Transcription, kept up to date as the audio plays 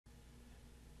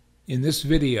In this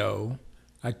video,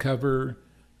 I cover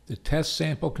the test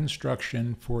sample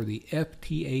construction for the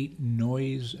FT8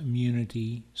 noise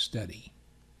immunity study.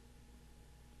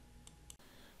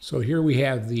 So here we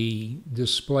have the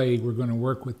display we're going to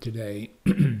work with today.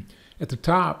 At the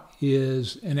top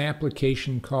is an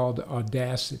application called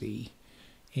Audacity,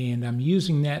 and I'm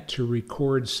using that to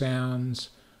record sounds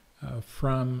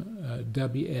from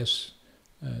WSJT,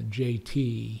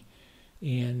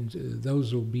 and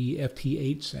those will be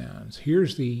FT8 sounds.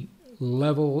 Here's the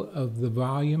level of the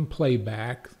volume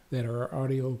playback that our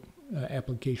audio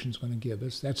application is going to give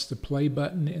us. That's the play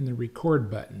button and the record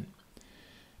button.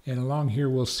 And along here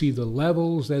we'll see the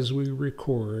levels as we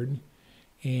record,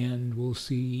 and we'll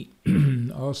see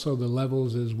also the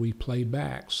levels as we play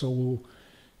back. So we'll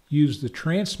use the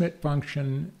transmit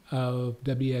function of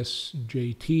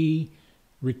WSJT,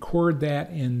 record that,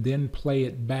 and then play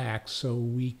it back so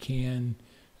we can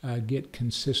get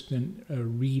consistent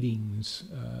readings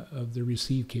of the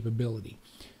receive capability.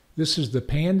 This is the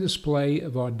pan display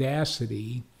of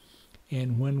Audacity,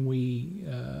 and when we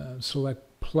select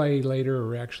play later,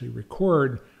 or actually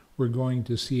record, we're going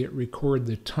to see it record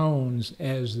the tones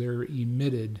as they're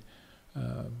emitted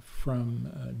from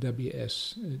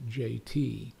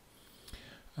WSJT.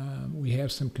 We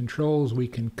have some controls. We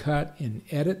can cut and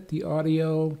edit the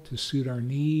audio to suit our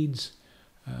needs,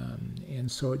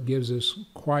 and so it gives us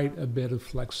quite a bit of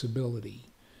flexibility.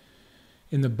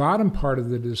 In the bottom part of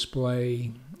the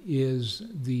display is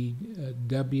the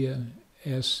WSJT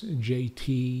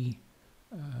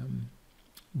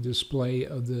display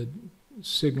of the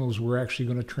signals we're actually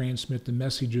going to transmit, the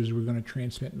messages we're going to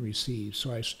transmit and receive.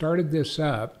 So I started this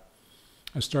up.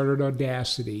 I started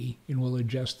Audacity, and we'll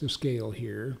adjust the scale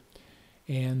here.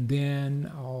 And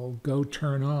then I'll go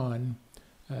turn on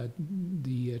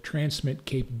the transmit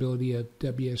capability of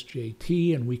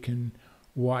WSJT, and we can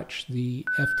watch the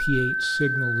FT8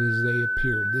 signals as they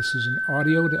appear. This is an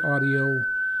audio-to-audio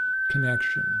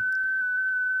connection.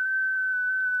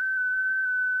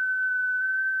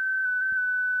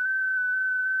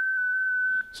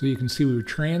 So you can see we were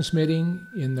transmitting.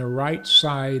 In the right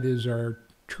side is our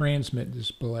transmit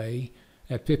display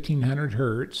at 1500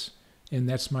 hertz, and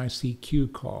that's my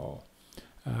CQ call.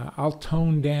 I'll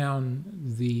tone down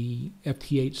the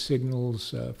FT8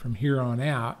 signals from here on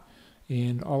out,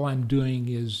 and all I'm doing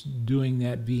is doing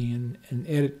that via an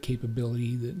edit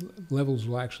capability. The levels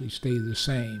will actually stay the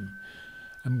same.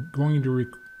 I'm going to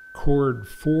record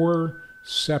 4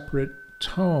 separate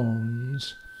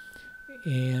tones,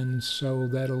 and so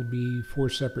that'll be 4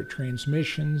 separate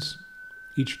transmissions.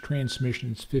 Each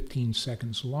transmission is 15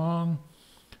 seconds long.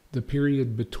 The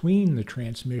period between the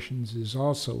transmissions is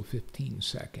also 15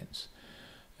 seconds.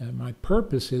 My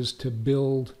purpose is to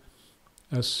build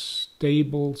a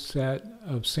stable set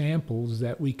of samples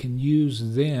that we can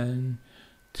use then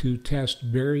to test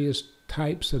various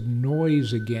types of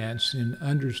noise against and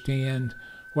understand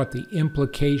what the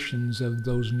implications of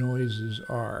those noises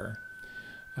are.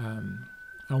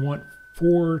 I want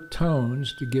 4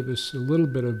 tones to give us a little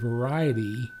bit of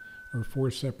variety, or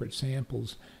 4 separate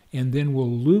samples, and then we'll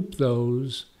loop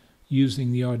those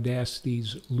using the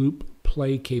Audacity's loop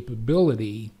play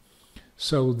capability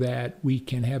so that we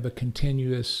can have a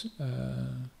continuous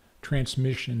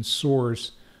transmission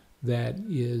source that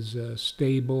is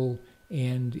stable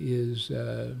and is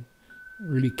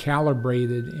really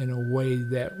calibrated in a way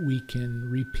that we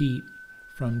can repeat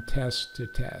from test to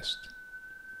test.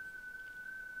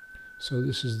 So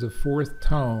this is the 4th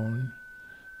tone.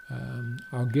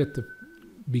 I'll get the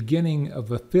beginning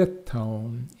of a 5th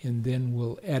tone, and then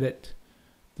we'll edit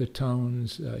the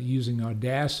tones using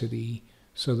Audacity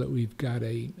so that we've got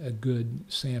a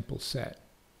good sample set.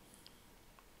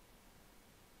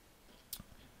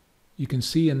 You can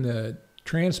see in the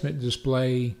transmit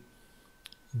display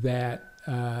that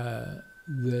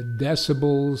the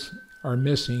decibels are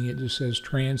missing. It just says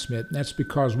transmit, and that's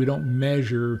because we don't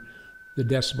measure the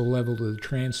decibel level to the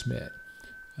transmit.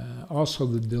 Also,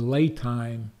 the delay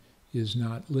time is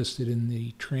not listed in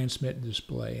the transmit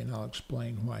display, and I'll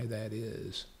explain why that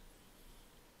is.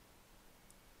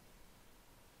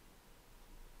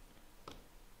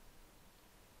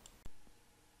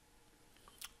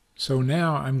 So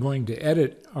now I'm going to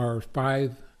edit our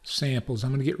 5 samples. I'm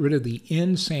going to get rid of the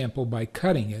end sample by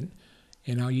cutting it,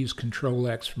 and I'll use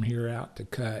Control-X from here out to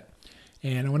cut.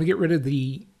 And I want to get rid of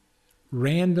the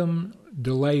random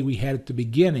delay we had at the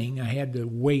beginning. I had to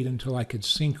wait until I could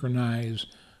synchronize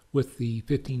with the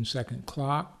 15-second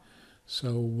clock.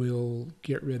 So we'll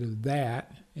get rid of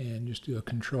that and just do a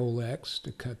Control-X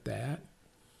to cut that.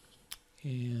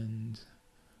 And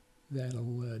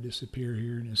that'll disappear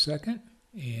here in a second.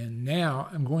 And now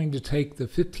I'm going to take the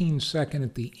 15-second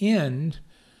at the end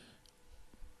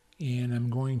and I'm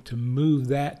going to move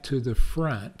that to the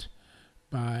front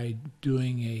by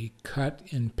doing a cut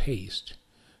and paste.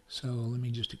 So let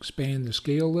me just expand the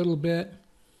scale a little bit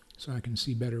so I can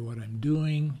see better what I'm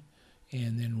doing.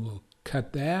 And then we'll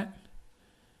cut that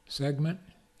segment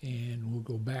and we'll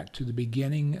go back to the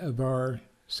beginning of our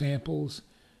samples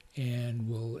and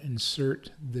we'll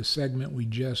insert the segment we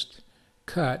just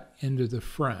cut into the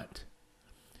front.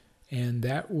 And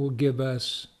that will give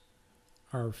us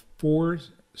our 4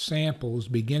 samples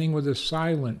beginning with a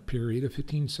silent period of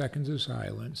 15 seconds of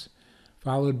silence,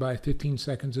 followed by 15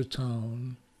 seconds of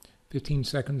tone, 15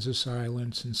 seconds of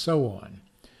silence, and so on.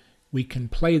 We can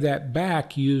play that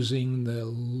back using the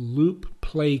loop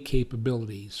play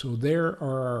capability. So there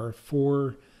are our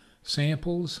 4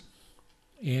 samples,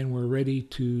 and we're ready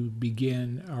to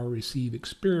begin our receive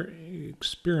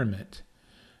experiment.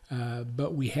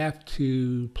 But we have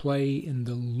to play in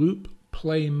the loop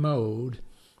play mode,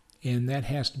 and that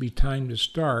has to be timed to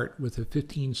start with a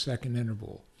 15-second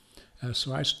interval.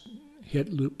 So I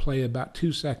hit loop play about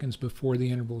 2 seconds before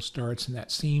the interval starts, and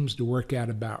that seems to work out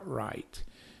about right.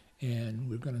 And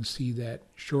we're going to see that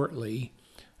shortly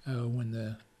when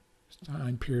the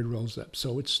time period rolls up.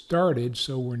 So it started,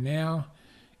 so we're now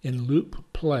in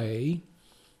loop play,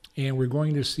 and we're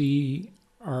going to see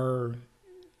our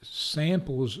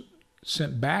samples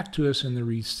sent back to us in the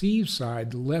receive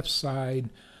side, the left side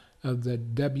of the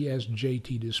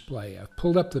WSJT display. I've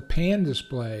pulled up the pan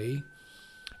display,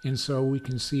 and so we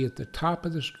can see at the top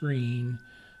of the screen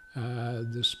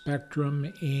the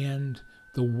spectrum and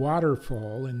the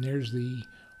waterfall, and there's the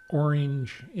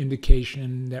orange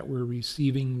indication that we're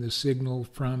receiving the signal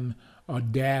from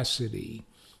Audacity.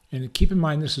 And keep in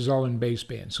mind this is all in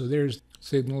baseband. So there's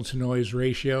signal to noise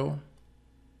ratio.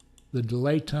 The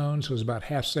delay tone, so it's about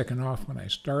half second off when I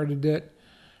started it.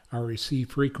 Our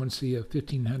receive frequency of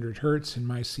 1500 hertz and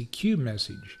my CQ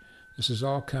message. This is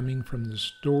all coming from the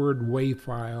stored WAV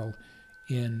file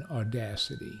in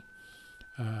Audacity.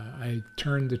 I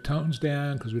turned the tones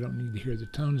down because we don't need to hear the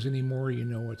tones anymore. You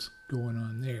know what's going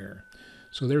on there.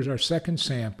 So there's our second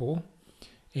sample,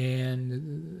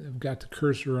 and I've got the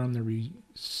cursor on the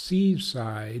receive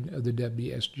side of the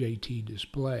WSJT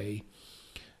display.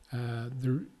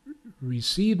 The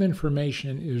receive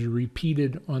information is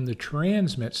repeated on the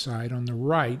transmit side on the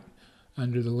right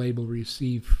under the label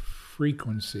receive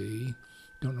frequency.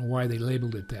 Don't know why they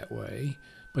labeled it that way,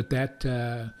 but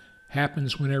that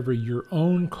happens whenever your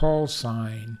own call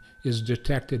sign is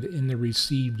detected in the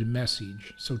received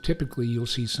message. So typically you'll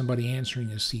see somebody answering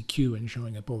a CQ and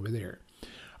showing up over there.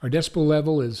 Our decibel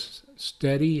level is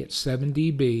steady at 7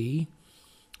 dB.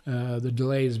 The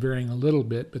delay is varying a little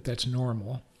bit, but that's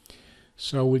normal.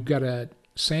 So we've got a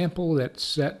sample that's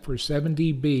set for 7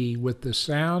 dB with the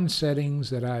sound settings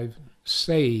that I've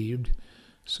saved,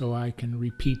 so I can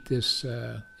repeat this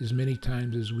as many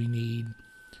times as we need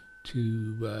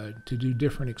to do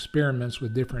different experiments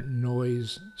with different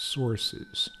noise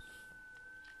sources.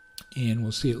 And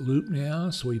we'll see it loop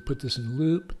now, so we put this in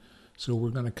loop. So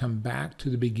we're going to come back to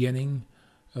the beginning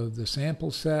of the sample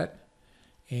set,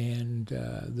 and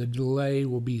the delay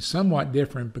will be somewhat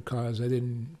different because I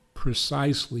didn't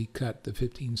precisely cut the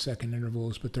 15-second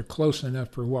intervals, but they're close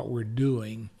enough for what we're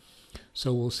doing.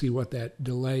 So we'll see what that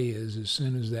delay is as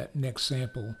soon as that next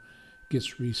sample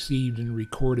gets received and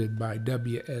recorded by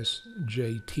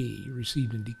WSJT,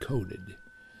 received and decoded.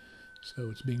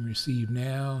 So it's being received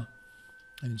now,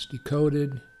 and it's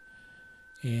decoded,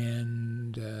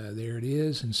 and there it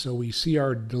is. And so we see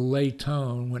our delay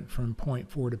tone went from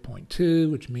 0.4 to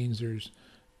 0.2, which means there's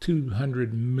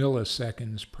 200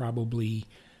 milliseconds probably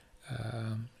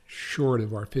short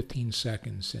of our 15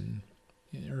 seconds,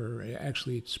 or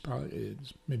actually it's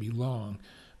maybe long,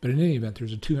 but in any event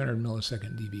there's a 200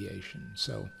 millisecond deviation.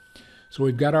 So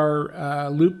we've got our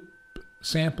loop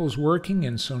samples working,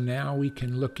 and so now we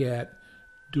can look at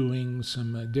doing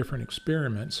some different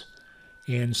experiments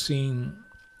and seeing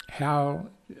how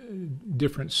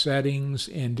different settings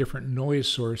and different noise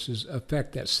sources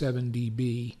affect that 7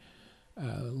 dB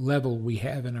level we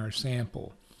have in our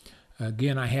sample.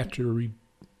 Again, I have to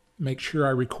make sure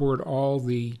I record all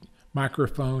the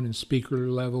microphone and speaker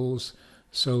levels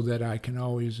so that I can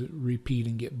always repeat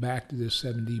and get back to this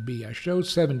 7 dB. I showed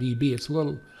 7 dB. It's a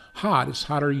little hot. It's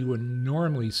hotter you would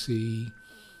normally see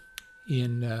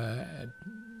in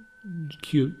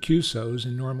QSOs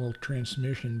in normal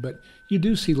transmission, but you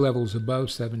do see levels above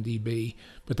 7 dB,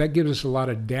 but that gives us a lot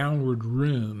of downward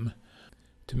room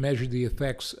to measure the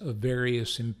effects of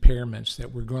various impairments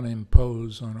that we're going to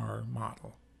impose on our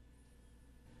model.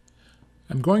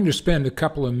 I'm going to spend a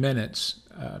couple of minutes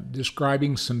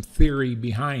describing some theory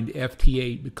behind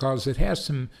FT8 because it has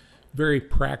some very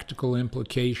practical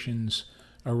implications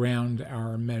around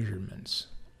our measurements.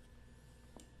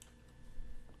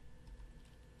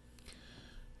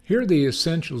 Here are the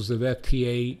essentials of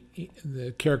FT8,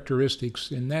 the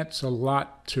characteristics, and that's a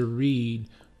lot to read,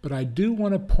 but I do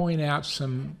want to point out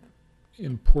some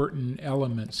important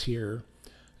elements here.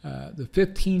 The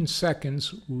 15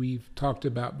 seconds we've talked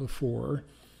about before,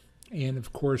 and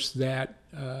of course that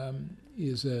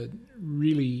is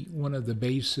really one of the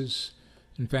basis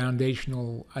and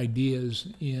foundational ideas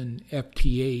in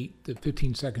FT8, the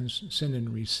 15 seconds send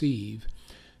and receive.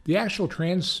 The actual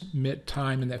transmit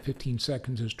time in that 15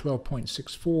 seconds is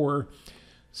 12.64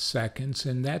 seconds,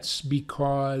 and that's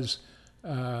because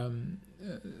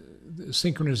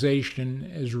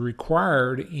synchronization is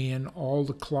required and all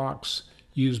the clocks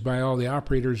used by all the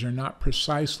operators are not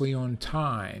precisely on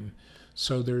time.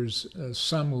 So there's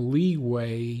some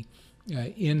leeway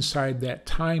inside that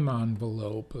time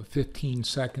envelope of 15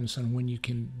 seconds on when you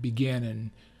can begin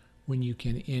and when you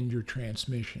can end your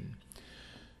transmission.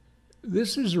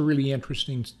 This is a really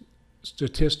interesting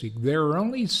statistic. There are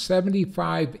only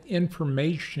 75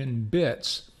 information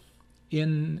bits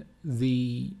in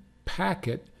the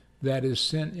packet that is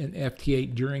sent in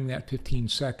FT8 during that 15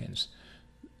 seconds.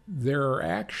 There are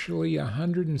actually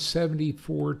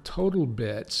 174 total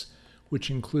bits,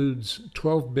 which includes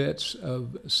 12 bits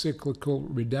of cyclical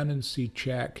redundancy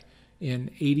check and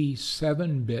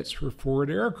 87 bits for forward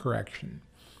error correction.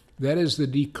 That is, the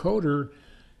decoder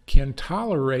can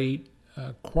tolerate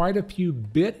quite a few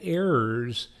bit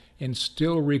errors and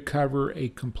still recover a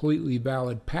completely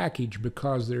valid package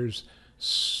because there's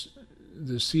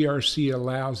the CRC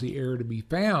allows the error to be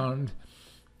found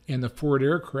and the forward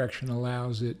error correction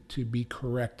allows it to be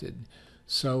corrected.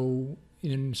 So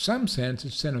in some sense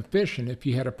it's inefficient. If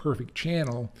you had a perfect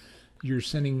channel, you're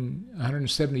sending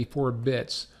 174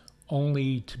 bits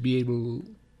only to be able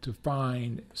to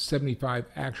find 75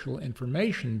 actual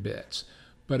information bits.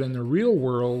 But in the real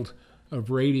world of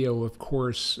radio, of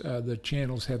course, the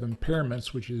channels have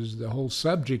impairments, which is the whole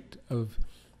subject of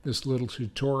this little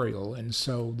tutorial, and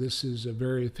so this is a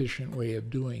very efficient way of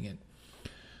doing it.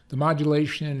 The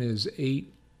modulation is 8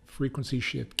 frequency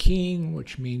shift keying,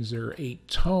 which means there are 8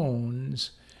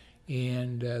 tones,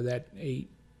 and that 8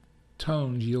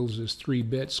 tones yields us 3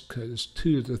 bits because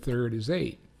 2 to the third is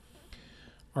 8.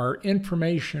 Our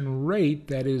information rate,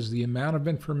 that is the amount of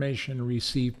information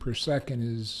received per second,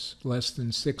 is less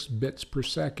than 6 bits per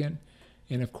second.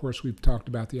 And of course, we've talked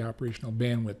about the operational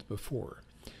bandwidth before.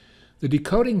 The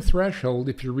decoding threshold,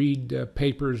 if you read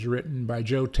papers written by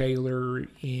Joe Taylor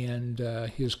and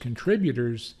his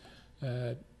contributors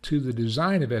to the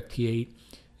design of FT8,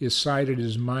 is cited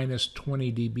as minus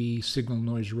 20 dB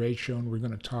signal-noise ratio, and we're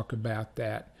going to talk about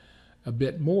that a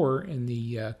bit more in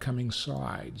the coming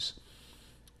slides.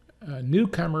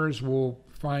 Newcomers will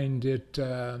find it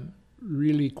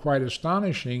really quite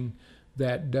astonishing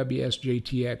that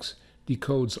WSJT-X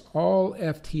decodes all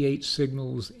FT8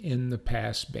 signals in the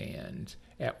passband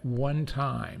at one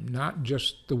time, not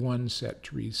just the one set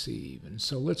to receive. And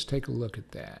so let's take a look at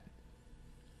that.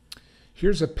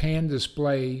 Here's a pan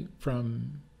display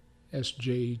from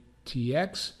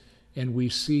SJT-X, and we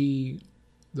see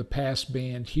the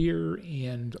passband here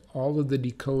and all of the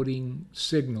decoding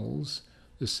signals,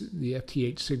 the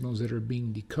FT8 signals that are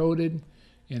being decoded,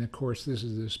 and of course this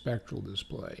is the spectral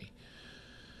display.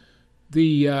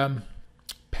 The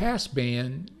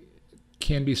passband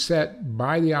can be set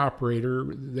by the operator.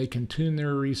 They can tune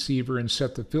their receiver and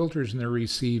set the filters in their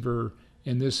receiver,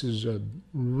 and this is a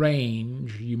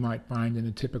range you might find in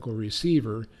a typical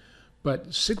receiver,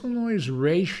 but signal-noise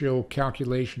ratio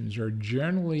calculations are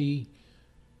generally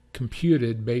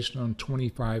computed based on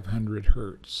 2500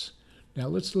 hertz. Now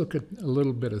let's look at a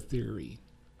little bit of theory.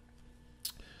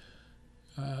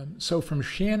 So from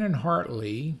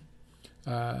Shannon-Hartley,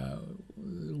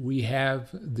 we have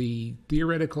the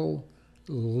theoretical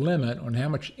limit on how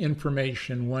much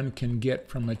information one can get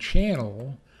from a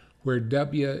channel, where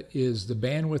W is the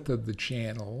bandwidth of the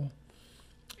channel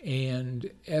and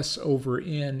S over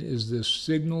N is the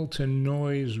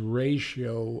signal-to-noise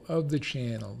ratio of the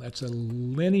channel. That's a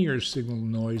linear signal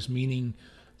noise, meaning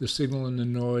the signal and the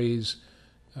noise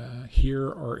here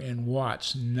are in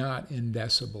watts, not in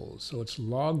decibels. So it's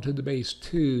log to the base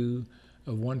 2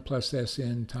 of 1 plus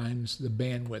Sn times the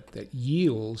bandwidth that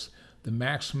yields the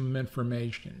maximum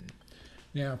information.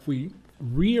 Now, if we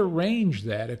rearrange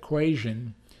that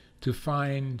equation to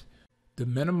find the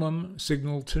minimum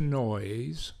signal to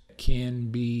noise, can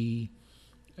be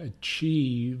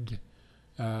achieved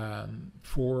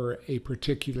for a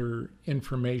particular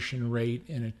information rate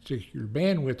and a particular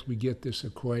bandwidth, we get this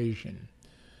equation.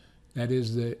 That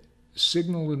is, the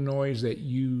signal to noise that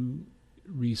you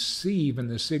receive in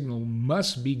the signal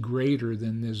must be greater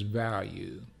than this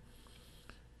value.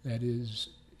 That is,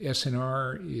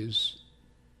 SNR is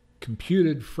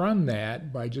computed from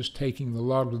that by just taking the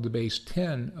log to the base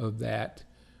 10 of that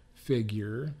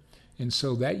figure, and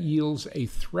so that yields a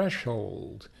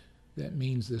threshold. That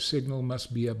means the signal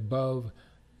must be above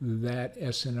that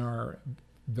SNR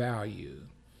value.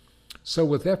 So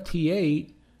with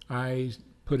FT8, I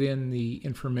put in the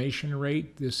information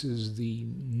rate. This is the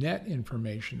net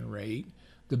information rate,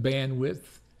 the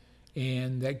bandwidth,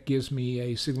 and that gives me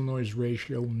a signal-noise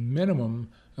ratio minimum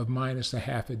of minus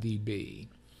 0.5 dB.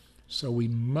 So we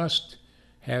must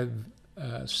have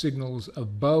signals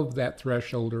above that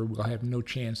threshold, or we'll have no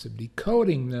chance of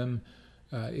decoding them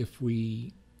if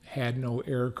we had no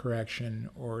error correction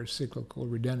or cyclical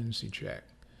redundancy check.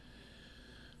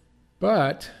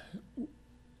 But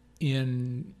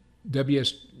in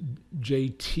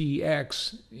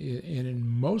WSJT-X, and in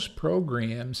most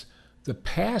programs, the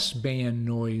passband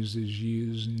noise is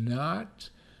used, not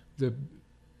the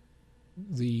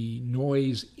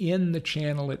noise in the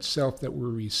channel itself that we're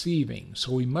receiving.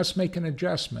 So we must make an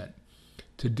adjustment.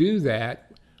 To do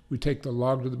that, we take the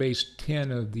log to the base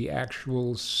 10 of the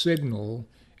actual signal,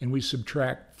 and we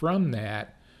subtract from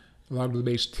that log to the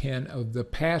base 10 of the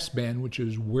passband, which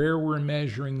is where we're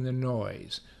measuring the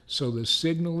noise. So the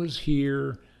signal is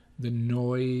here, the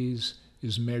noise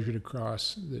is measured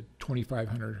across the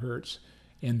 2500 hertz,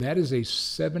 and that is a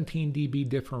 17 dB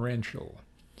differential.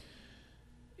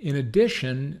 In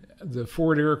addition, the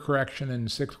forward error correction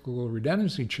and cyclical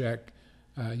redundancy check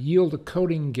yield a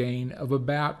coding gain of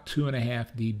about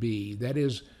 2.5 dB. That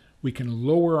is, we can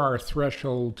lower our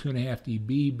threshold 2.5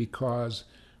 dB because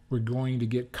we're going to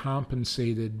get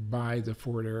compensated by the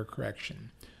forward error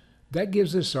correction. That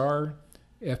gives us our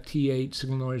FT8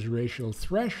 signal-noise ratio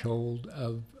threshold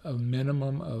of a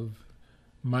minimum of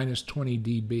minus 20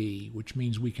 dB, which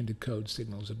means we can decode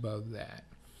signals above that.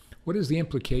 What is the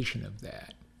implication of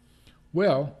that?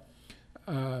 Well,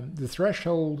 the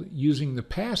threshold using the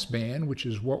passband, which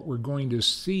is what we're going to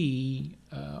see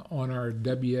on our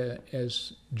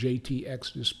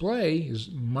WSJT-X display, is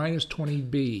minus 20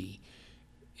 dB.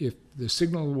 If the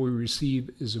signal we receive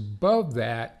is above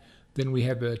that, then we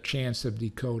have a chance of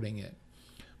decoding it.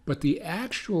 But the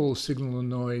actual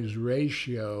signal-to-noise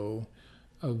ratio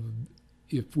of,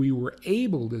 if we were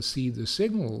able to see the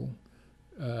signal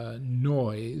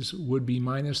noise, would be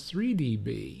minus 3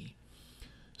 dB.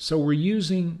 So we're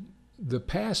using the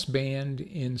passband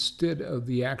instead of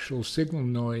the actual signal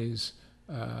noise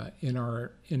in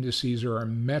our indices or our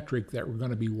metric that we're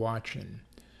going to be watching.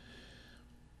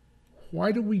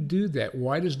 Why do we do that?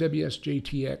 Why does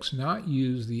WSJT-X not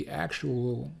use the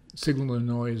actual signal to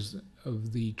noise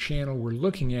of the channel we're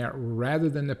looking at rather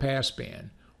than the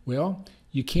passband? Well,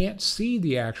 you can't see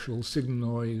the actual signal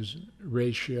noise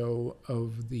ratio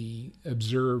of the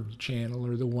observed channel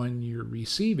or the one you're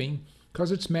receiving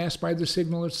because it's masked by the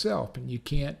signal itself, and you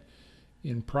can't,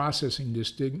 in processing,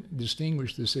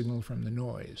 distinguish the signal from the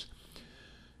noise.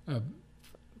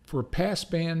 For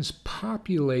passbands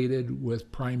populated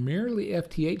with primarily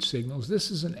FT8 signals,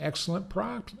 this is an excellent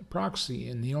proxy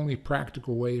and the only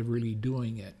practical way of really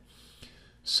doing it.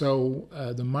 So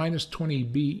the minus 20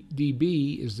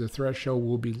 dB is the threshold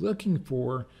we'll be looking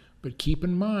for, but keep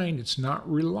in mind it's not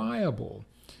reliable.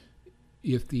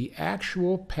 If the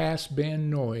actual passband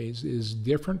noise is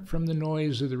different from the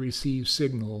noise of the received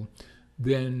signal,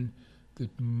 then the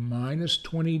minus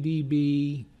 20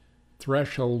 dB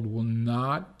threshold will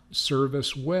not serve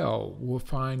us well. We'll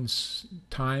find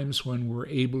times when we're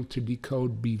able to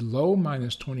decode below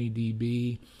minus 20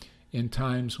 dB and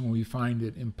times when we find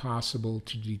it impossible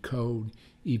to decode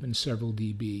even several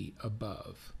dB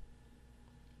above.